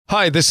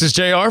Hi, this is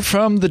JR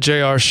from The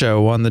JR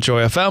Show on the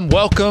Joy FM.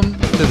 Welcome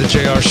to The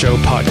JR Show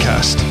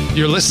podcast.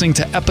 You're listening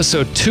to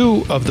episode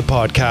 2 of the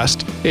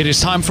podcast. It is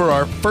time for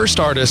our first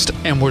artist,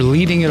 and we're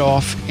leading it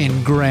off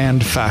in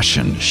grand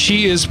fashion.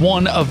 She is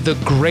one of the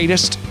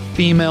greatest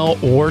female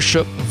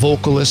worship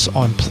vocalists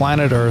on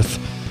planet Earth.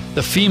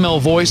 The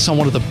female voice on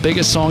one of the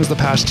biggest songs of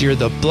the past year,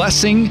 The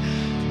Blessing.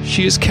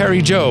 She is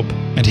Kari Jobe,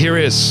 and here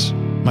is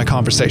my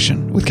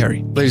conversation with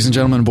Kari. Ladies and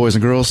gentlemen, boys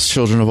and girls,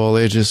 children of all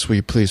ages, will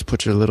you please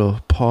put your little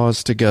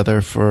paws together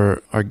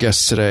for our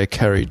guest today,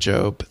 Kari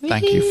Jobe.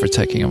 Thank you for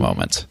taking a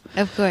moment.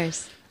 Of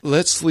course.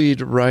 Let's lead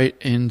right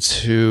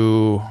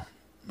into,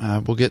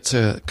 we'll get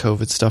to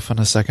COVID stuff in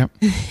a second.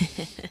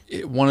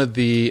 One of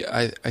the,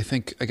 I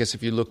guess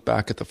if you look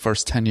back at the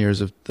first 10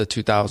 years of the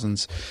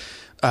 2000s,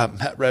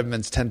 Matt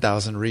Redman's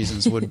 10,000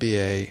 Reasons would be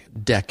a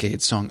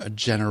decade song, a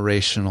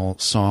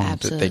generational song.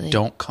 Absolutely. That they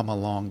don't come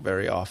along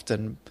very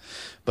often,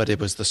 but it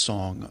was the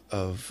song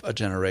of a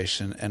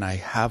generation. And I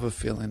have a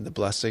feeling The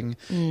Blessing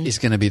is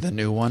going to be the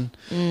new one,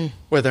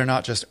 where they're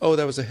not just, oh,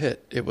 that was a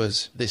hit. It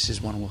was, this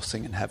is one we'll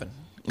sing in heaven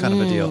kind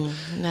of a deal.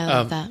 I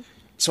love that.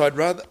 So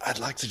I'd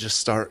like to just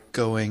start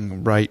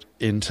going right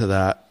into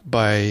that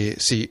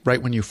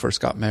right when you first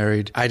got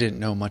married, I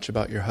didn't know much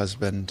about your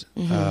husband.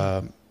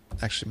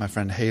 Actually, my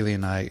friend Haley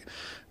and I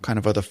kind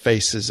of are the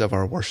faces of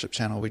our worship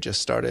channel we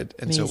just started.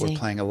 And Amazing. So we're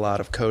playing a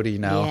lot of Cody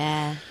now.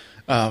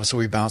 Yeah. So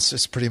we bounce.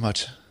 It's pretty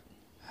much,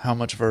 how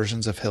much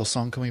versions of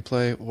Hillsong can we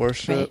play?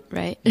 Worship,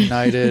 Right.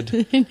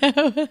 United. I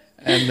know.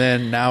 And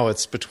then now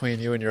it's between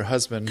you and your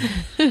husband.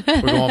 We're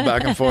going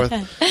back and forth.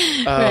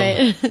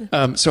 Right.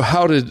 So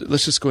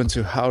let's just go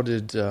into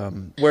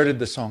where did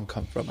the song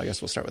come from? I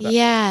guess we'll start with that.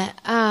 Yeah.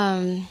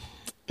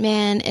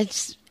 Man,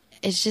 it's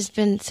just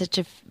been such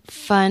a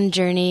fun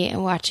journey,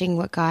 and watching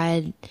what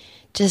God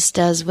just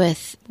does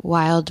with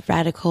wild,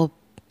 radical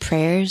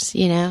prayers,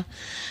 you know.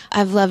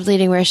 I've loved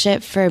leading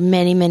worship for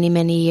many, many,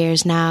 many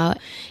years now,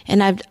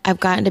 and I've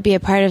gotten to be a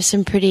part of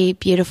some pretty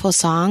beautiful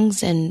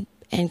songs and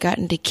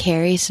gotten to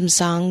carry some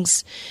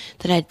songs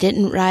that I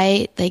didn't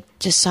write, like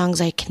just songs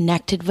I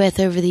connected with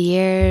over the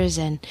years.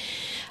 And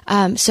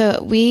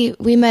so we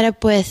met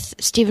up with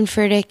Stephen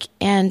Furtick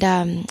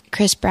and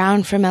Chris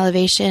Brown from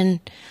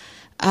Elevation.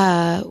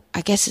 I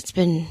guess it's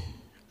been,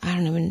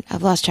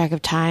 I've lost track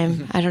of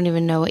time. I don't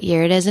even know what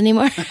year it is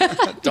anymore.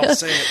 Don't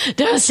say it.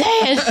 Don't say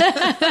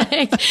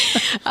it.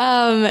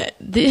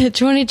 The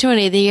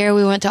 2020, the year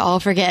we went to all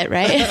forget,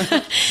 right?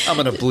 I'm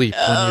going to bleep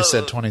when you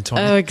said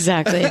 2020. Oh,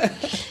 exactly.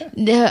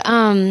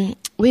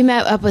 We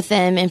met up with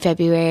them in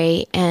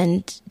February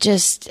and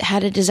just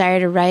had a desire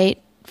to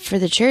write for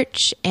the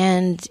church.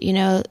 And, you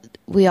know,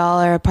 we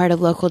all are a part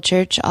of local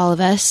church, all of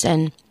us.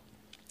 And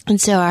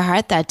so our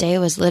heart that day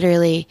was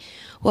literally,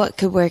 what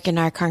could work in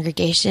our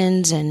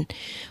congregations, and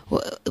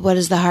what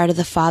is the heart of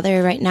the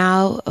Father right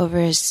now over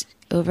us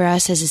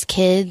as his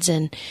kids.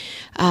 And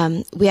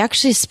we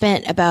actually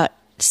spent about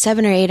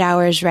 7 or 8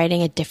 hours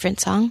writing a different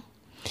song.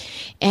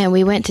 And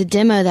we went to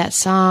demo that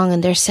song,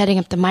 and they're setting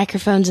up the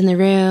microphones in the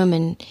room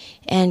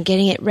and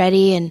getting it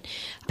ready. And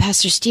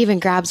Pastor Stephen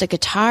grabs a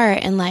guitar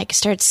and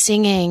starts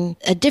singing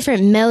a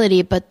different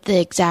melody, but the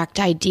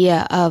exact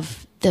idea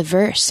of the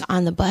verse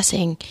on The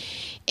Blessing.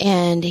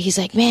 And he's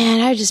like,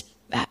 man, I just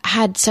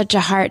had such a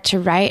heart to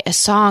write a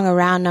song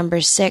around number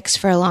 6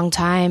 for a long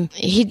time.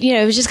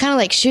 It was just kind of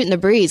like shooting the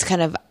breeze,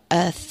 kind of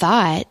a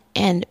thought.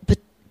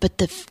 But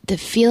the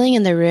feeling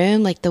in the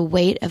room, like the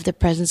weight of the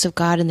presence of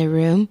God in the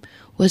room,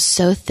 was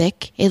so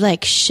thick.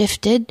 It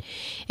shifted,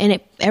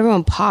 and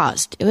everyone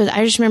paused.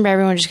 I just remember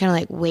everyone just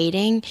kind of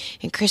waiting,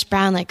 and Chris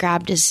Brown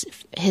grabbed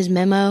his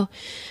memo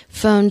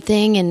phone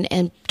thing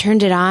and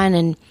turned it on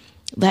and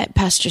let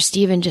Pastor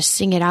Stephen just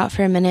sing it out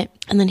for a minute.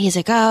 And then he's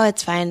like, oh,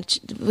 it's fine.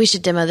 We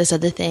should demo this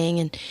other thing.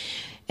 And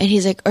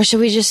he's like, or should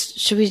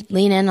we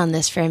lean in on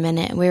this for a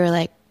minute? And we were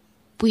like,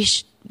 we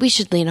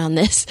should lean on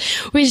this.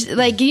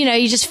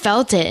 You just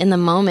felt it in the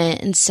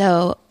moment. And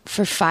so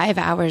for 5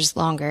 hours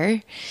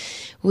longer,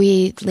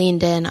 we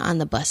leaned in on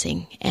The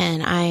Blessing.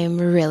 And I'm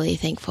really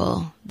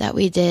thankful that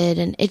we did.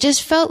 And it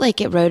just felt like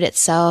it wrote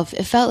itself.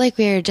 It felt like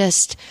we were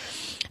just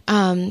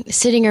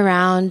sitting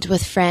around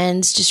with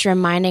friends, just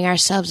reminding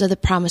ourselves of the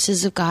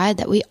promises of God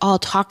that we all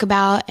talk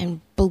about and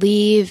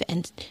believe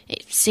and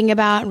sing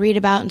about and read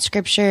about in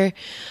Scripture.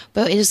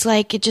 But it was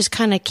it just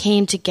kind of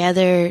came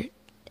together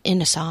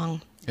in a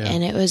song. Yeah.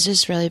 And it was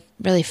just really,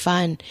 really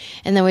fun.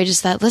 And then we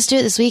just thought, let's do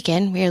it this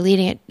weekend. We were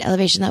leading at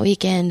Elevation that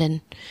weekend,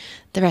 and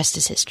the rest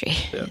is history.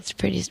 Yeah. It's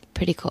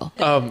pretty cool.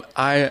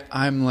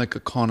 I'm like a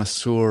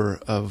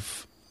connoisseur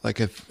of,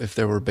 if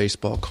there were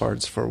baseball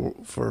cards for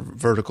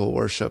vertical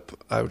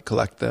worship, I would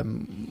collect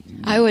them.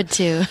 I would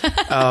too.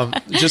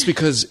 Just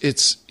because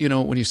it's,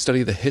 when you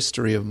study the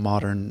history of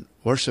modern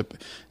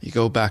worship, you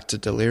go back to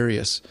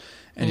Delirious,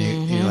 and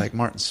you like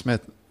Martin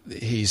Smith,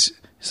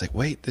 He's like,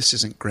 wait, this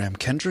isn't Graham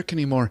Kendrick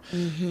anymore.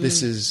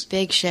 This is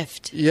big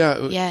shift.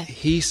 Yeah.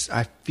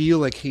 I feel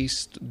like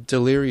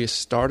Delirious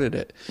started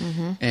it,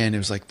 and it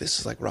was like, this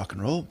is like rock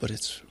and roll, but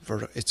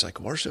it's like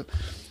worship.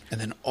 And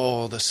then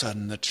all of a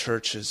sudden, the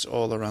churches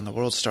all around the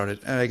world started.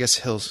 And I guess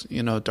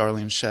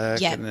Darlene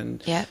Shack, and then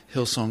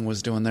Hillsong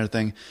was doing their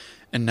thing.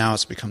 And now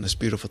it's become this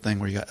beautiful thing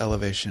where you got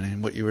Elevation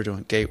and what you were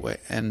doing, Gateway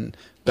and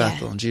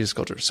Bethel and Jesus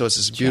Culture. So it's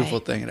this beautiful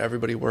thing, and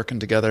everybody working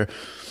together.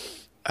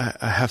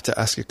 I have to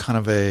ask you kind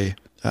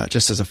of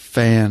just as a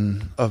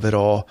fan of it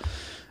all,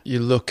 you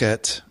look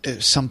at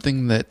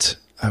something that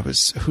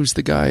who's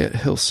the guy at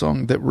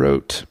Hillsong that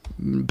wrote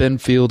Ben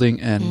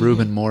Fielding and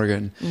Reuben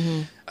Morgan.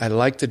 I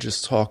like to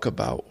just talk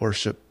about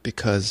worship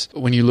because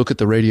when you look at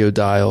the radio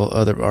dial,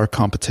 our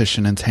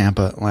competition in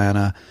Tampa,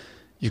 Atlanta,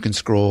 you can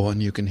scroll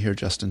and you can hear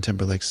Justin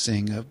Timberlake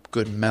sing a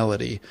good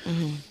melody.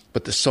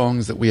 But the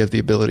songs that we have the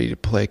ability to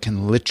play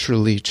can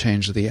literally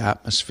change the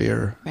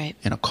atmosphere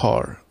in a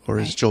car. Or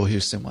as Joel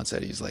Houston once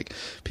said, he's like,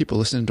 people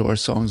listening to our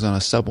songs on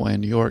a subway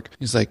in New York,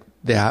 he's like,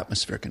 the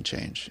atmosphere can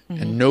change.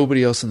 And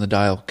nobody else in the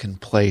dial can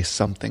play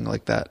something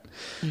like that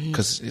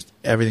because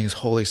everything is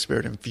Holy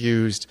Spirit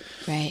infused.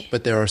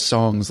 But there are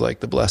songs like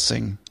The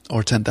Blessing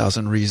or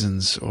 10,000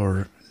 Reasons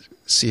or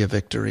Sea of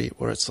Victory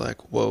where it's like,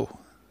 whoa.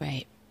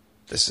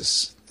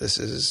 This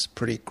is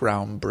pretty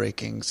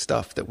groundbreaking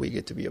stuff that we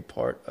get to be a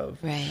part of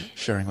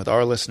sharing with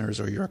our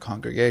listeners or your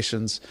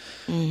congregations.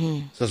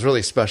 So it's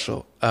really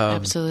special.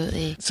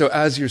 Absolutely. So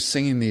as you're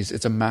singing these,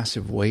 it's a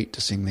massive weight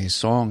to sing these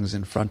songs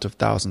in front of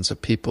thousands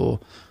of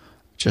people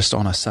just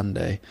on a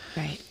Sunday.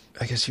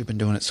 I guess you've been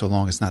doing it so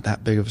long, it's not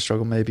that big of a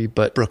struggle maybe,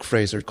 but Brooke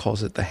Fraser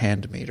calls it the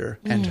hand meter,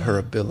 and her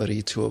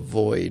ability to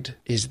avoid,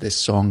 is this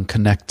song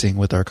connecting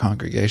with our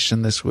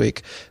congregation this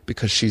week?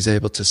 Because she's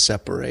able to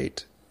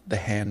separate the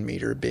hand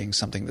meter being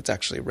something that's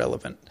actually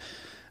relevant.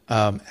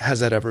 Has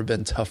that ever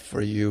been tough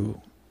for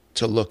you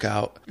to look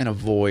out and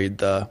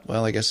avoid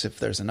I guess if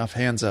there's enough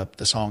hands up,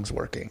 the song's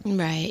working.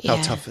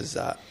 How tough is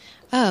that?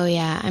 Oh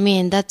yeah. I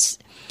mean, that's,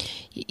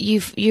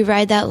 you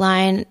ride that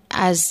line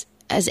as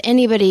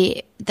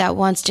anybody that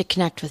wants to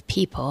connect with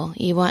people.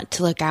 You want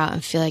to look out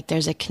and feel like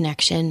there's a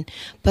connection.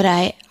 But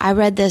I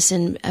read this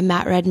in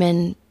Matt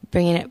Redman,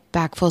 bringing it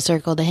back full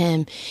circle to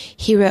him.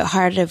 He wrote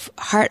Heart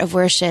of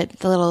Worship,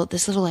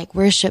 this little like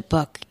worship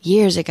book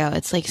years ago.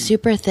 It's like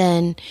super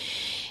thin.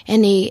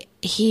 And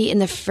he in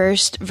the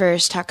first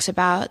verse talks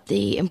about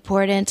the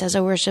importance as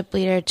a worship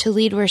leader to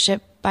lead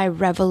worship by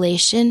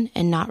revelation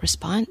and not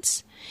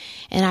response.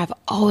 And I've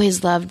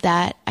always loved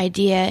that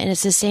idea. And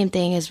it's the same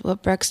thing as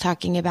what Brooke's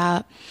talking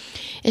about.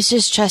 It's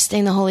just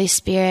trusting the Holy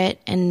Spirit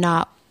and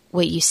not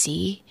what you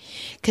see.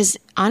 Because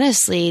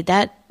honestly,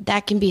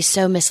 that can be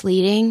so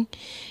misleading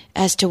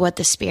as to what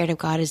the Spirit of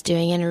God is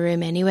doing in a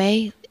room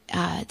anyway.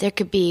 There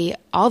could be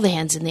all the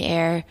hands in the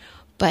air,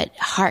 but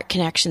heart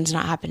connection's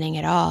not happening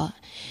at all.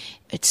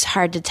 It's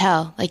hard to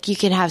tell. Like you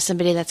can have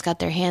somebody that's got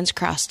their hands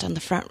crossed on the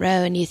front row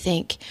and you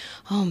think,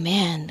 oh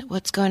man,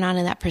 what's going on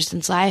in that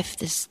person's life?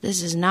 This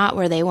is not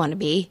where they want to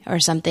be or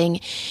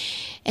something.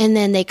 And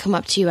then they come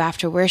up to you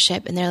after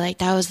worship and they're like,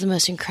 that was the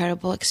most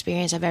incredible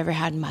experience I've ever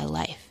had in my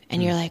life.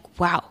 And you're like,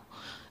 wow,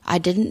 I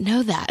didn't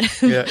know that.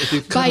 Yeah, if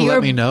you kind of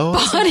let me know.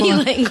 Body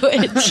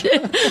language.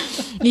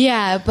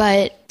 Yeah,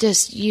 but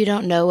just you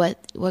don't know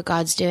what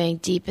God's doing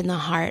deep in the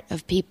heart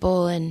of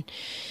people, and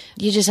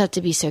you just have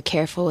to be so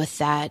careful with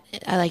that.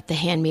 I like the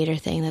hand meter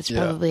thing. That's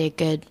probably a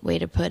good way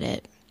to put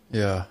it.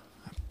 Yeah.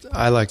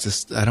 I like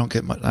this. I don't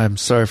get much. I'm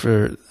sorry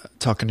for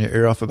talking your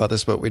ear off about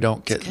this, but we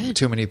don't get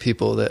too many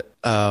people that,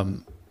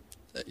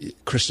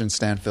 Christian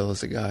Stanfill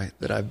is a guy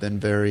that I've been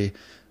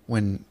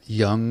when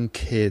young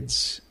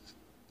kids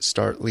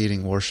start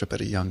leading worship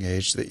at a young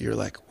age, that you're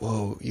like,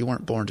 whoa, you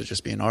weren't born to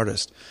just be an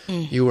artist.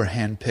 You were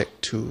handpicked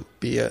to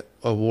be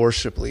a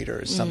worship leader.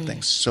 Is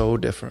something so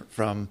different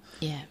from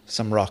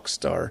some rock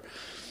star.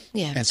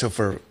 Yeah. And so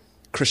for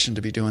Christian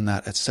to be doing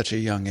that at such a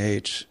young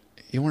age,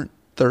 you weren't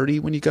 30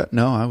 when you got,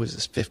 no, I was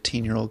this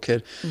 15-year-old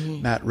kid.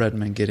 Matt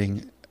Redman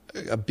getting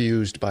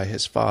abused by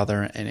his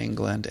father in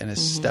England and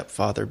his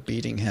stepfather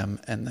beating him.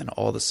 And then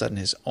all of a sudden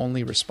his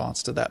only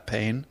response to that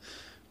pain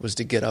was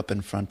to get up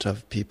in front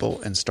of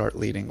people and start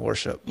leading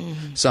worship.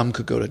 Some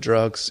could go to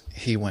drugs.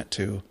 He went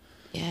to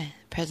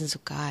presence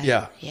of God.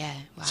 Yeah.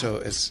 Wow.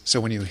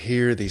 So when you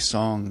hear these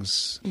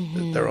songs,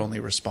 their only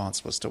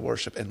response was to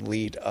worship and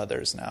lead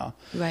others now.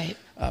 Right.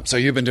 So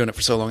you've been doing it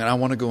for so long, and I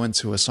want to go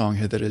into a song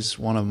here that is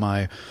one of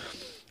my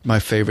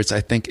favorites.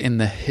 I think in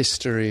the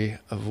history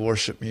of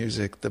worship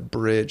music, the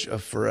bridge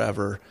of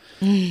Forever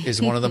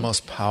is one of the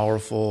most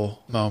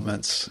powerful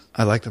moments.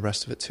 I like the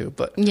rest of it too,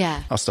 but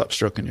I'll stop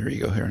stroking your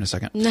ego here in a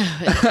second. No.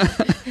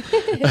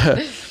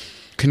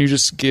 Can you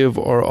just give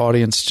our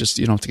audience,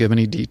 you don't have to give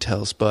any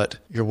details, but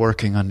you're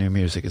working on new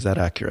music. Is that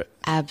accurate?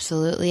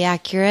 Absolutely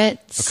accurate.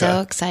 Okay. So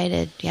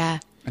excited. Yeah.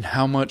 And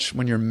how much,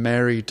 when you're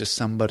married to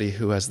somebody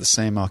who has the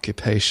same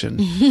occupation,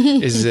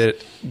 is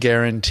it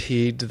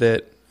guaranteed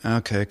that,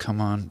 okay, come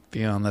on,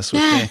 be on this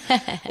with me?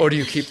 Or do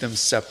you keep them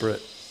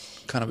separate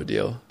kind of a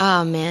deal?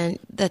 Oh man,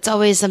 that's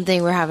always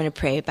something we're having to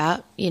pray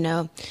about,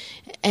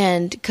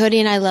 And Cody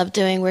and I love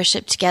doing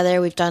worship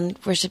together. We've done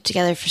worship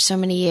together for so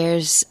many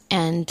years,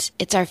 and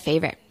it's our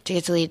favorite to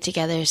get to lead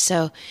together.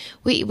 So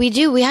we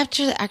have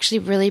to actually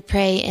really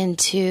pray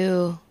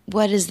into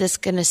what is this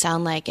going to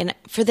sound like. And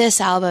for this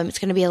album, it's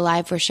going to be a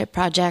live worship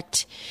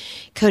project.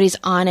 Cody's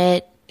on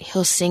it.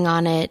 He'll sing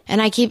on it.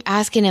 And I keep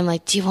asking him,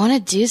 like, do you want to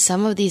do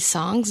some of these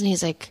songs? And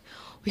he's like,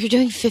 well, you're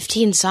doing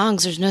 15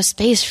 songs. There's no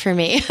space for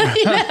me.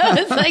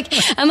 It's like,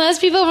 unless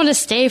people want to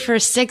stay for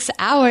 6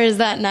 hours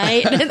that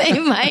night, they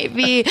might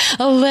be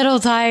a little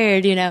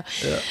tired, Yeah.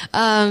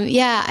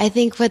 I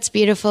think what's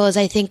beautiful is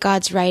I think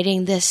God's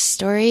writing this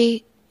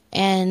story,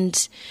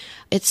 and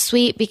it's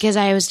sweet because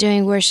I was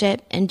doing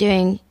worship and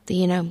doing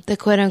the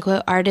quote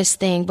unquote artist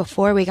thing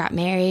before we got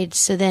married.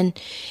 So then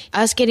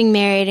us getting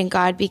married and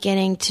God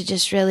beginning to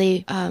just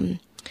really,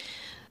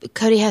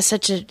 Cody has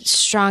such a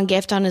strong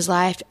gift on his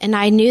life. And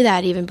I knew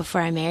that even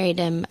before I married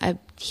him.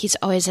 He's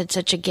always had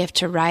such a gift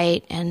to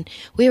write. And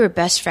we were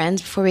best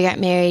friends before we got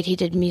married. He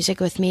did music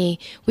with me.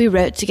 We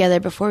wrote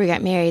together before we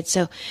got married.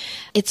 So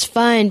it's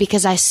fun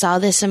because I saw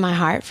this in my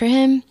heart for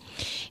him.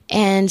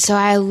 And so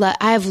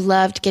I've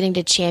loved getting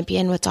to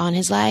champion what's on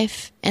his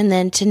life, and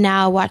then to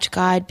now watch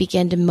God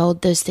begin to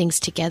mold those things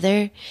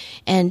together.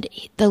 And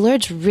the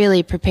Lord's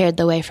really prepared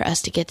the way for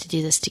us to get to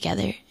do this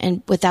together.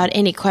 And without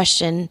any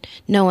question,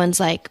 no one's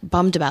like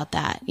bummed about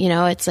that.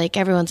 It's like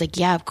everyone's like,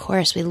 yeah, of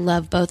course, we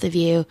love both of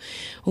you.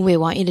 We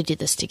want you to do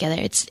this together.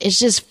 It's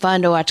just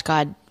fun to watch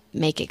God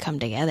make it come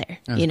together.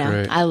 That's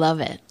great. I love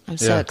it. I'm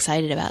so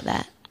excited about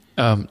that.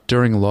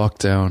 During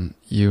lockdown,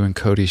 you and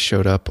Cody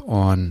showed up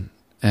on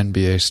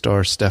NBA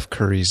star Steph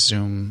Curry's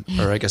Zoom,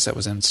 or I guess that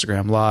was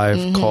Instagram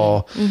Live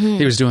call. Mm-hmm.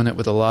 He was doing it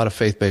with a lot of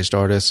faith-based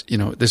artists.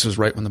 This was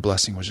right when the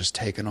blessing was just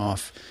taking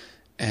off.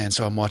 And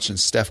so I'm watching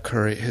Steph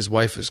Curry. His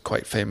wife is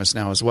quite famous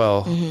now as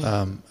well.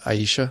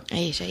 Aisha.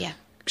 Aisha, yeah.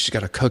 She's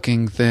got a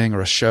cooking thing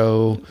or a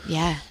show.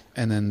 Yeah.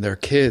 And then their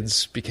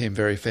kids became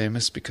very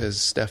famous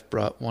because Steph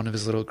brought one of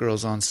his little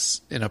girls on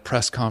in a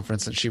press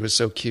conference, and she was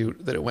so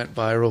cute that it went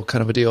viral,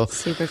 kind of a deal.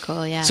 Super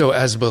cool, yeah. So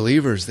as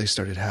believers, they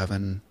started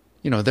having...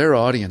 their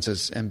audience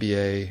is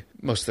NBA.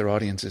 Most of their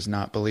audience is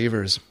not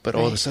believers. But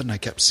all of a sudden, I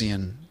kept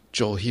seeing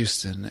Joel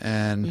Houston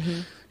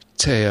and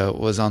Taya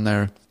was on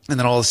there. And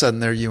then all of a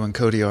sudden, there you and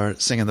Cody are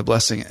singing The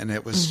Blessing. And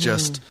it was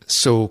just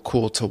so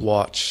cool to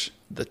watch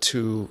the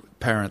two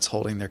parents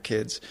holding their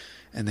kids.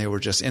 And they were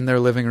just in their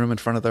living room in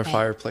front of their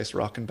fireplace,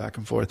 rocking back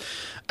and forth.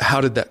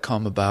 How did that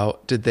come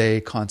about? Did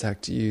they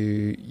contact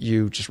you?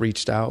 You just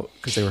reached out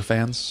because they were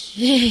fans?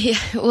 Yeah.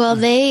 Well,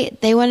 they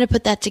wanted to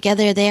put that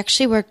together. They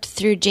actually worked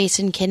through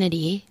Jason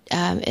Kennedy,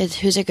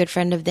 who's a good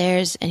friend of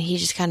theirs, and he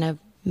just kind of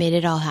made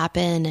it all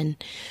happen. And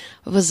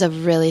it was a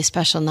really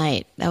special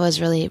night. That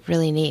was really,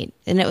 really neat.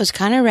 And it was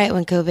kind of right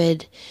when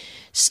COVID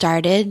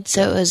started.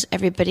 So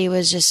everybody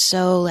was just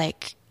so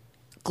like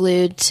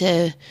glued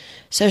to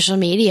social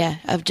media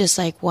of just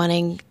like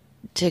wanting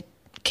to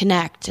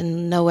connect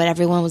and know what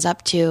everyone was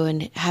up to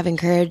and have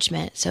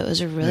encouragement. So it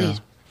was a really,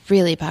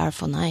 really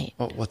powerful night.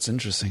 Well, what's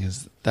interesting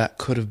is that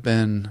could have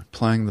been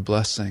playing The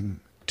Blessing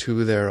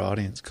to their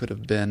audience, could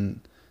have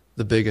been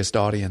the biggest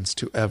audience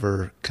to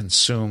ever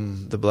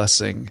consume The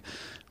Blessing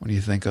when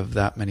you think of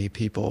that many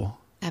people.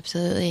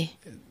 Absolutely.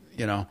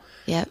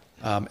 Yep.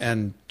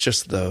 And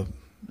just the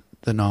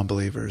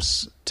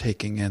non-believers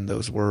taking in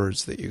those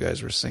words that you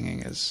guys were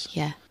singing is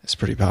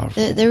pretty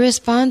powerful. The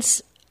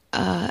response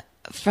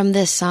from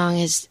this song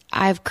is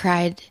I've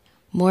cried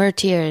more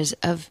tears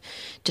of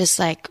just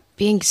like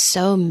being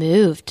so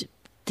moved,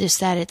 just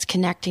that it's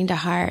connecting to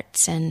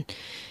hearts and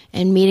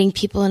meeting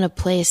people in a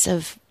place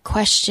of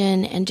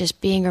question and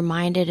just being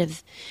reminded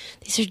of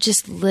these are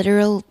just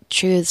literal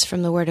truths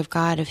from the Word of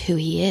God of who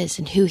He is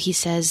and who He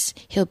says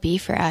He'll be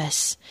for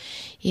us.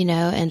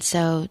 And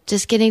so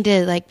just getting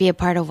to like be a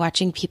part of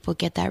watching people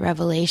get that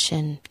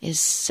revelation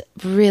is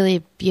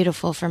really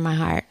beautiful for my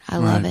heart. I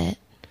love it.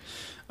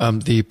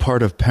 The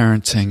part of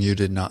parenting you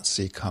did not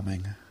see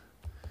coming.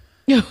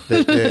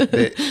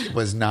 that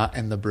was not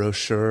in the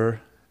brochure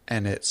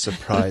and it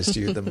surprised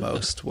you the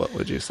most. What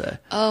would you say?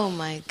 Oh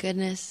my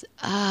goodness.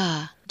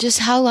 Just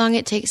how long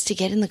it takes to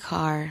get in the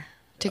car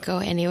to go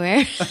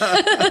anywhere.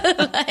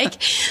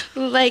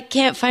 like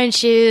can't find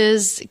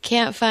shoes,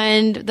 can't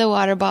find the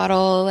water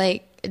bottle,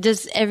 like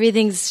just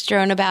everything's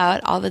strewn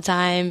about all the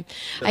time.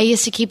 I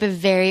used to keep a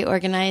very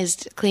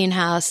organized, clean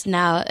house.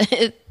 Now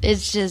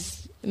it's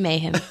just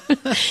mayhem.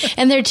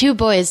 And they're two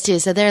boys too,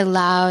 so they're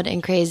loud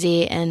and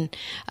crazy. And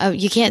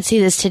you can't see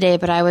this today,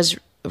 but I was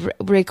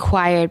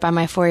required by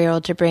my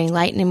 4-year-old to bring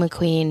Lightning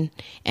McQueen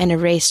and a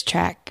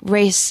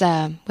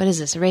what is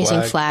this? A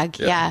racing flag.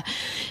 Yeah.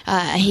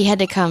 He had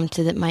to come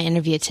to my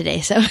interview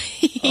today, so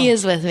he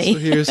is with me. So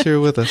he is here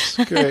with us.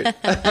 Great.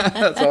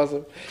 That's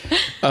awesome.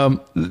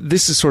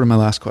 This is sort of my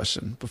last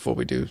question before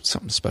we do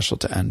something special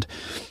to end.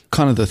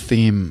 Kind of the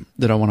theme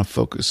that I want to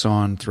focus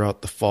on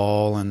throughout the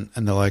fall and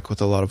the like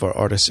with a lot of our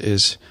artists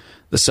is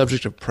the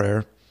subject of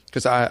prayer.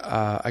 Because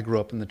I grew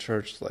up in the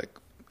church, like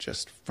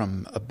just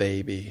from a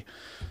baby.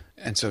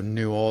 and so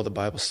knew all the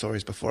Bible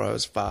stories before I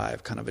was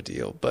 5, kind of a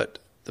deal. But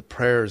the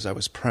prayers I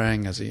was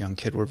praying as a young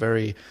kid were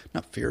very,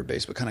 not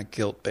fear-based, but kind of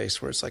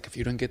guilt-based, where it's like, if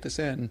you don't get this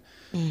in,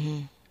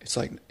 it's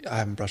like, I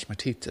haven't brushed my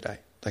teeth today.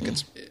 Like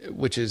it's,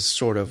 which is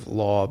sort of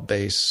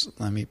law-based.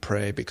 Let me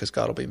pray because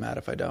God will be mad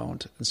if I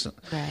don't. And, so,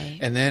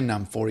 and then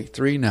I'm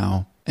 43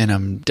 now, and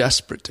I'm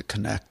desperate to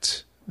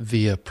connect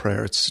via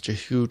prayer. It's such a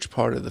huge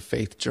part of the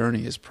faith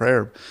journey is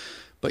prayer.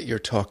 But you're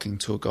talking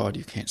to a God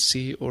you can't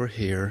see or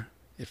hear.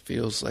 It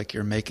feels like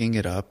you're making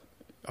it up.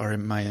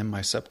 Am I in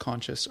my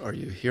subconscious? Are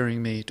you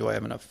hearing me? Do I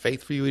have enough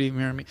faith for you to even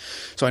hear me?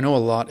 So I know a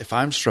lot. If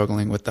I'm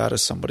struggling with that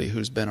as somebody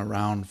who's been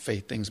around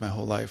faith things my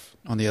whole life,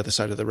 on the other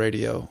side of the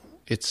radio,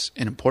 it's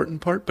an important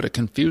part, but a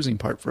confusing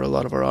part for a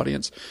lot of our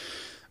audience.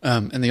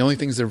 And the only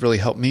things that really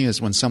helped me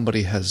is when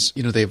somebody has,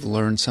 they've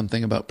learned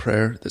something about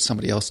prayer that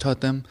somebody else taught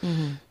them.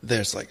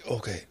 There's like,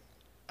 okay,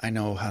 I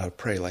know how to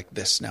pray like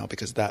this now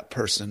because that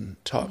person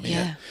taught me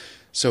it.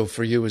 So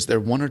for you, is there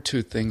one or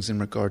two things in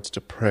regards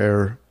to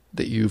prayer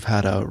that you've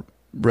had a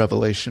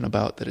revelation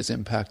about that has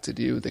impacted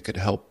you that could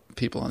help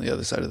people on the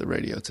other side of the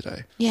radio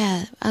today?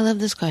 Yeah, I love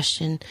this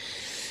question.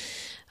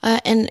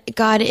 And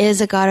God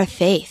is a God of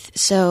faith,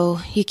 so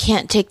you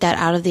can't take that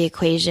out of the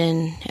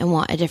equation and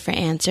want a different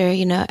answer.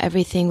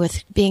 Everything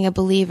with being a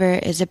believer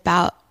is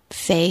about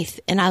faith,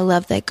 and I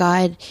love that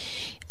God,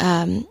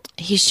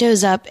 He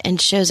shows up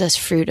and shows us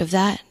fruit of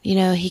that.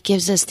 He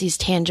gives us these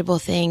tangible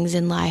things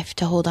in life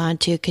to hold on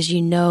to, because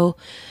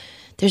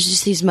there's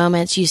just these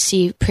moments you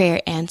see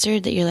prayer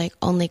answered that you're like,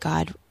 only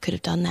God could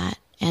have done that.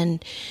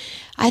 And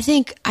I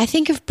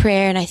think of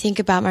prayer and I think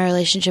about my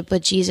relationship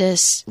with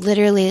Jesus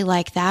literally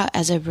like that,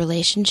 as a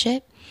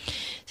relationship,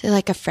 so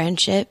like a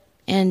friendship.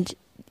 And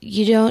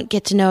you don't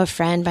get to know a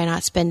friend by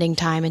not spending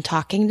time and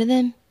talking to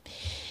them.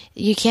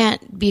 You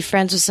can't be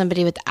friends with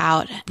somebody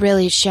without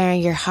really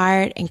sharing your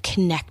heart and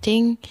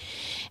connecting.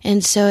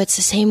 And so it's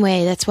the same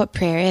way. That's what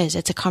prayer is.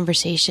 It's a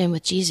conversation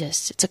with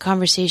Jesus. It's a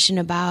conversation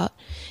about,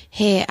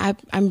 hey,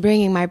 I'm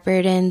bringing my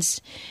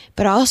burdens,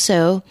 but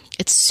also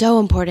it's so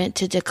important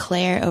to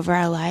declare over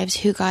our lives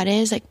who God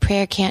is. Like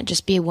prayer can't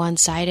just be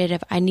one-sided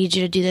of, I need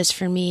you to do this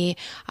for me.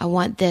 I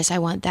want this. I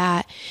want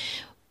that.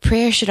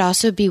 Prayer should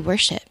also be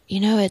worship.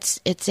 It's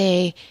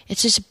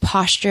just a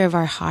posture of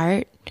our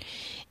heart,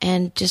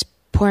 and just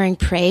pouring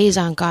praise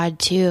on God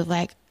too, of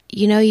like,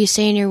 you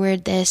say in your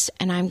word this,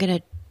 and I'm going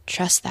to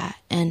trust that.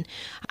 And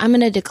I'm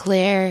going to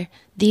declare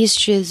these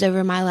truths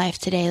over my life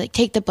today. Like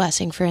take the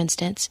blessing, for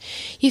instance.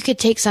 You could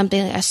take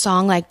something like a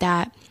song like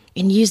that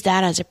and use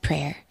that as a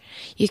prayer.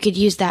 You could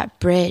use that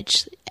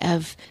bridge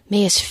of,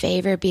 may his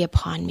favor be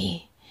upon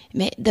me.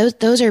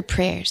 Those are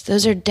prayers.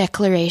 Those are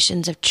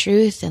declarations of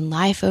truth and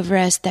life over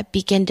us that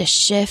begin to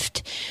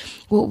shift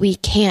what we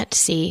can't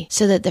see,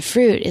 so that the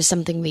fruit is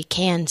something we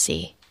can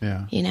see.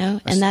 Yeah.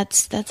 And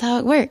that's how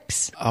it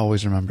works. I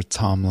always remember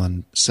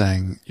Tomlin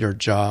saying, your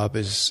job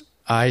is,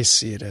 I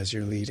see it as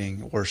you're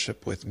leading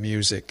worship with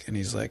music. And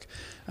he's like,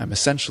 I'm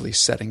essentially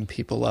setting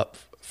people up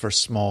for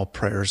small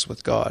prayers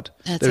with God.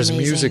 There's amazing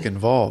music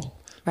involved,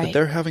 but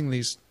they're having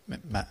these,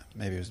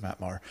 maybe it was Matt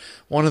Maher,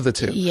 one of the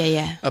two.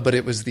 Yeah. But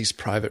it was these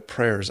private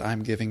prayers.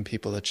 I'm giving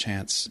people a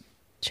chance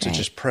to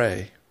just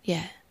pray.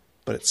 Yeah.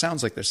 But it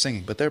sounds like they're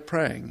singing, but they're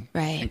praying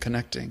and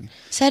connecting.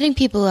 Setting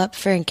people up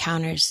for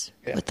encounters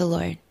with the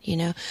Lord,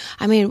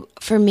 I mean,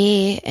 for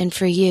me and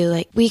for you,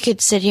 like we could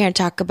sit here and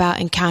talk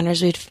about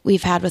encounters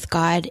we've had with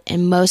God,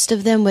 and most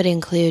of them would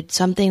include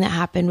something that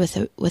happened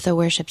with a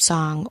worship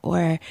song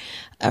or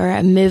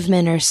a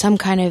movement or some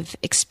kind of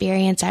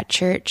experience at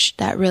church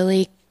that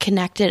really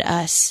connected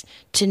us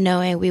to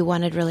knowing we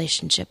wanted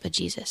relationship with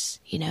Jesus,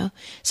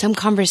 some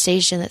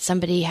conversation that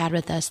somebody had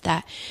with us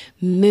that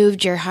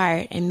moved your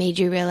heart and made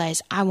you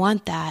realize, I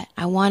want that.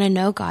 I want to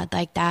know God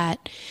like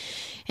that.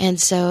 And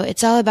so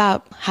it's all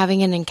about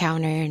having an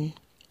encounter and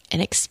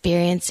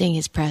experiencing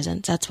his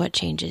presence. That's what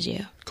changes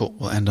you. Cool.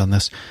 We'll end on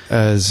this.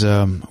 As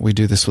we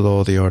do this with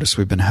all the artists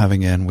we've been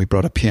having in, we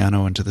brought a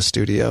piano into the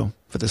studio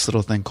for this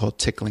little thing called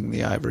Tickling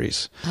the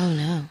Ivories. Oh,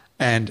 no.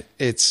 And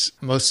it's,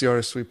 most of the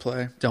artists we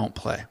play don't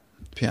play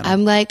piano.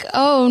 I'm like,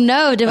 oh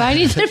no, do I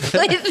need to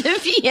play the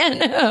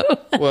piano?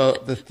 Well,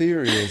 the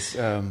theory is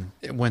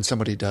when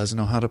somebody does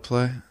know how to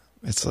play,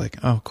 it's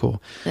like, oh,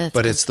 cool. But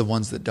cool. It's the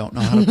ones that don't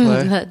know how to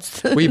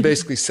play. We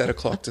basically set a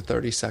clock to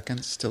 30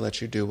 seconds to let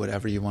you do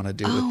whatever you want to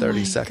do with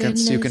 30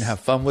 seconds. Goodness. You can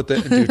have fun with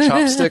it and do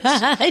chopsticks.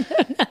 I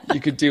don't know. You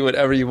could do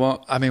whatever you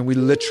want. I mean, we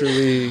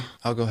literally,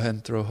 I'll go ahead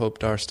and throw Hope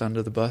Darst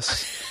under the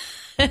bus.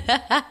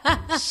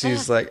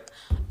 She's like,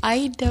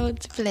 I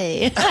don't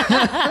play.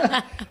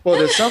 Well,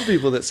 there's some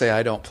people that say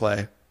I don't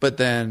play, but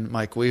then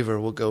Mike Weaver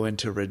will go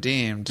into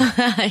Redeemed.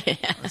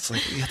 It's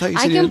like, I thought you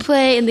said I can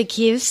play in the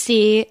key of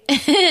C.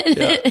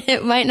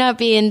 It might not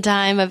be in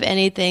time of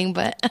anything,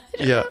 but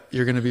yeah,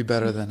 you're going to be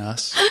better than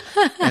us,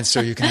 and so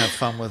you can have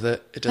fun with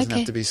it. It doesn't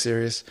have to be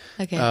serious.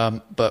 Okay.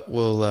 But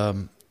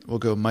we'll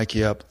go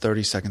Mikey up,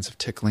 30 seconds of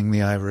Tickling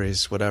the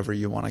Ivories. Whatever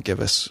you want to give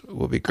us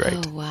will be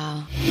great. Oh,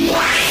 wow.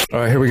 All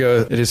right, here we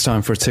go. It is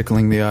time for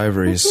Tickling the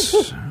Ivories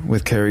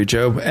with Kari,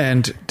 Jobe,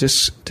 and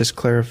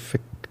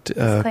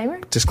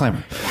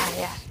Disclaimer.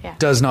 Yeah.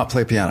 Does not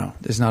play piano.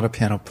 Is not a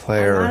piano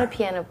player. I'm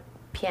not a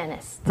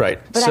pianist. Right.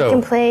 But I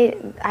can play.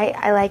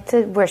 I like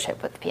to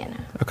worship with the piano.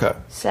 Okay.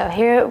 So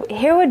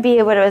here would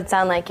be what it would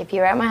sound like if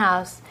you were at my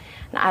house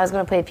and I was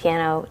going to play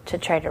piano to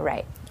try to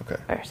write. Okay.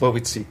 Well,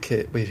 we'd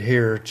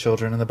hear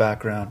children in the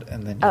background,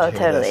 and then you'd hear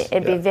totally. this.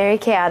 It'd be very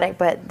chaotic,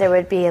 but there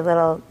would be a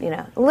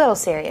little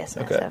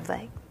seriousness Okay. of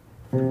like.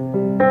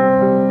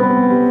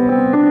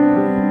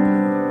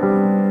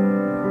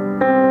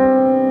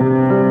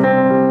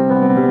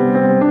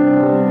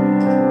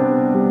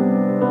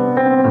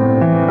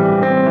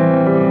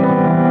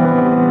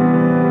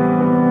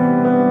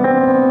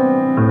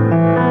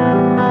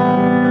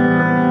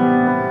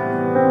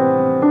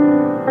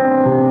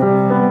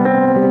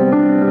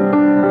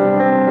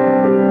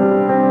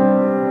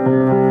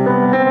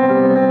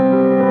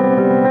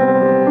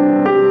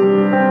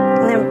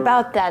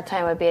 That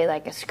time would be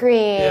like a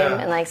scream,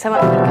 and like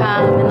someone would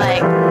come and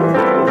like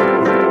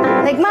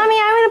mommy,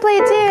 I want to play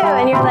too,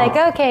 and you're like,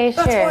 okay,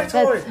 sure. That's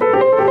my toy.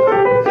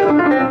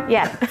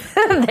 Yeah.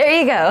 There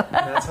you go.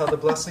 And that's how the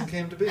blessing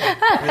came to be.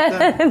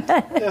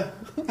 Right there.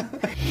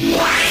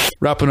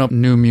 Wrapping up,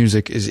 new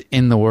music is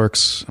in the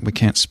works. We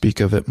can't speak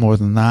of it more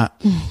than that,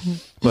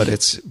 but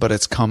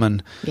it's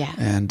coming. Yeah.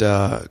 And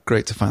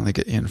great to finally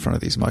get you in front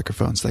of these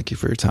microphones. Thank you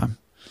for your time.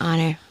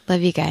 Honor.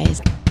 Love you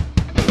guys.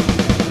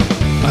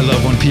 I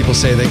love when people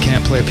say they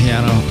can't play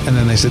piano and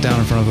then they sit down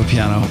in front of a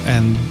piano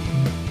and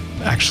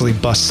actually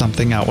bust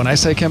something out. When I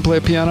say I can't play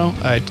piano,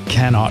 I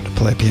cannot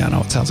play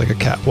piano. It sounds like a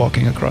cat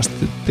walking across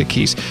the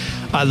keys.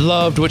 I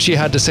loved what she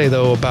had to say,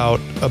 though,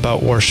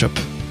 about worship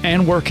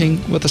and working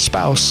with a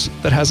spouse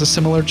that has a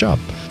similar job.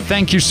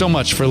 Thank you so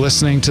much for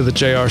listening to the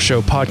JR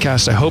Show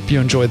podcast. I hope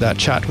you enjoyed that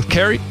chat with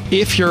Kari.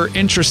 If you're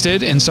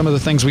interested in some of the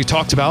things we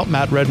talked about,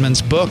 Matt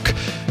Redman's book,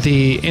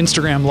 the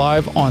Instagram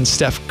Live on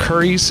Steph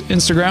Curry's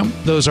Instagram,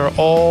 those are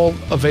all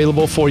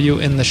available for you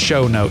in the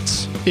show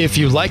notes. If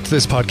you liked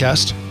this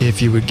podcast,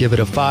 if you would give it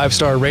a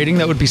 5-star rating,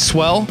 that would be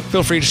swell.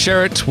 Feel free to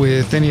share it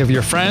with any of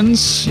your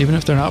friends, even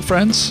if they're not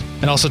friends.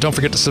 And also don't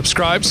forget to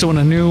subscribe so when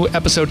a new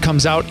episode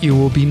comes out, you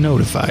will be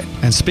notified.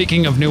 And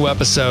speaking of new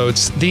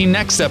episodes, the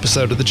next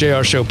episode of the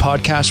JR Show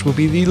podcast will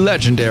be the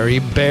legendary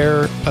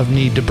Bear of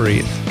Need to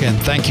Breathe. Again,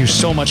 thank you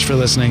so much for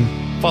listening.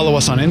 Follow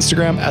us on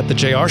Instagram at the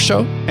JR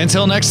Show.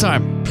 Until next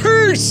time,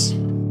 peace!